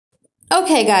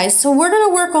Okay guys, so we're going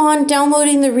to work on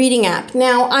downloading the reading app.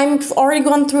 Now, I've already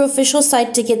gone through official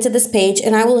site to get to this page,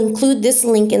 and I will include this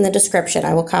link in the description.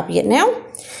 I will copy it now,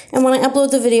 and when I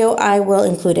upload the video, I will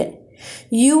include it.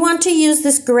 You want to use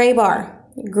this gray bar,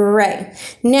 gray.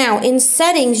 Now, in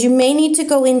settings, you may need to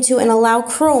go into and allow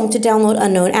Chrome to download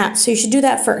unknown apps. So you should do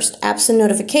that first. Apps and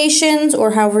notifications,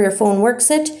 or however your phone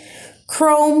works it.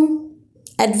 Chrome,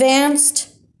 advanced,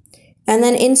 and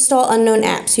then install unknown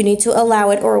apps. You need to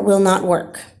allow it or it will not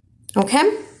work.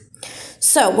 Okay?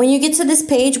 So when you get to this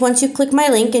page, once you click my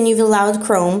link and you've allowed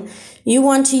Chrome, you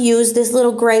want to use this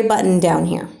little gray button down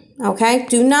here. Okay?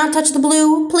 Do not touch the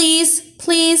blue, please.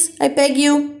 Please, I beg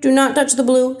you, do not touch the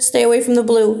blue. Stay away from the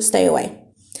blue. Stay away.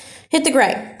 Hit the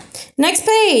gray. Next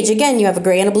page. Again, you have a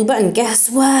gray and a blue button.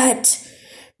 Guess what?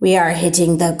 We are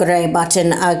hitting the gray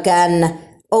button again.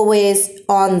 Always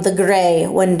on the gray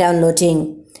when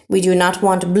downloading. We do not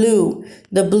want blue.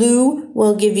 The blue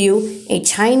will give you a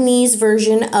Chinese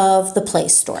version of the Play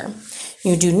Store.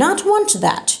 You do not want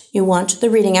that. You want the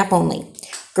reading app only.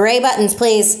 Gray buttons,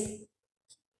 please.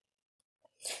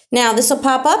 Now, this will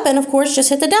pop up, and of course, just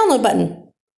hit the download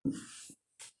button.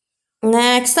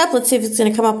 Next up, let's see if it's going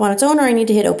to come up on its own, or I need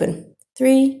to hit open.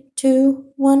 3,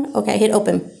 2, 1. Okay, hit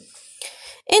open.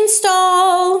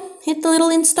 Install. Hit the little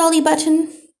install-y button.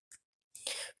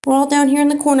 We're all down here in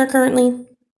the corner currently.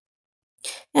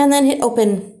 And then hit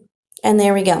open, and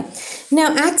there we go.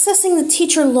 Now, accessing the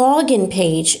teacher login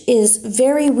page is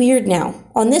very weird now.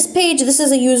 On this page, this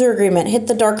is a user agreement. Hit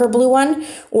the darker blue one,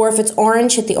 or if it's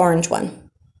orange, hit the orange one.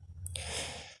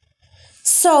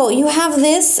 So you have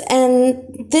this,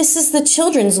 and this is the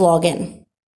children's login.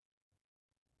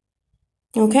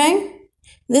 Okay?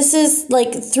 This is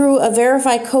like through a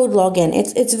verify code login.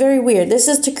 It's very weird. This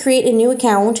is to create a new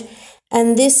account,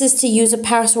 and this is to use a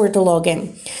password to log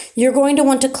in. You're going to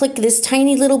want to click this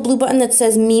tiny little blue button that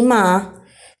says Mima.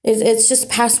 It's just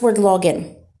password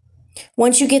login.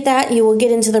 Once you get that, you will get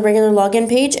into the regular login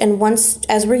page, and once,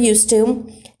 as we're used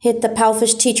to, hit the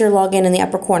Palfish teacher login in the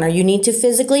upper corner. You need to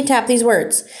physically tap these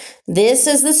words. This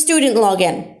is the student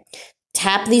login.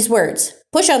 Tap these words.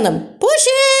 Push on them. Push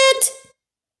it!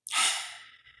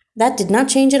 That did not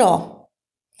change at all.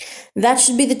 That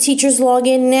should be the teacher's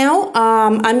login now.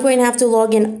 I'm going to have to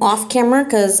log in off camera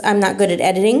because I'm not good at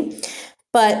editing.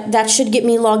 But that should get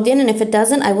me logged in, and if it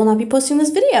doesn't, I will not be posting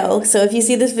this video. So if you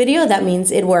see this video, that means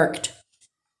it worked.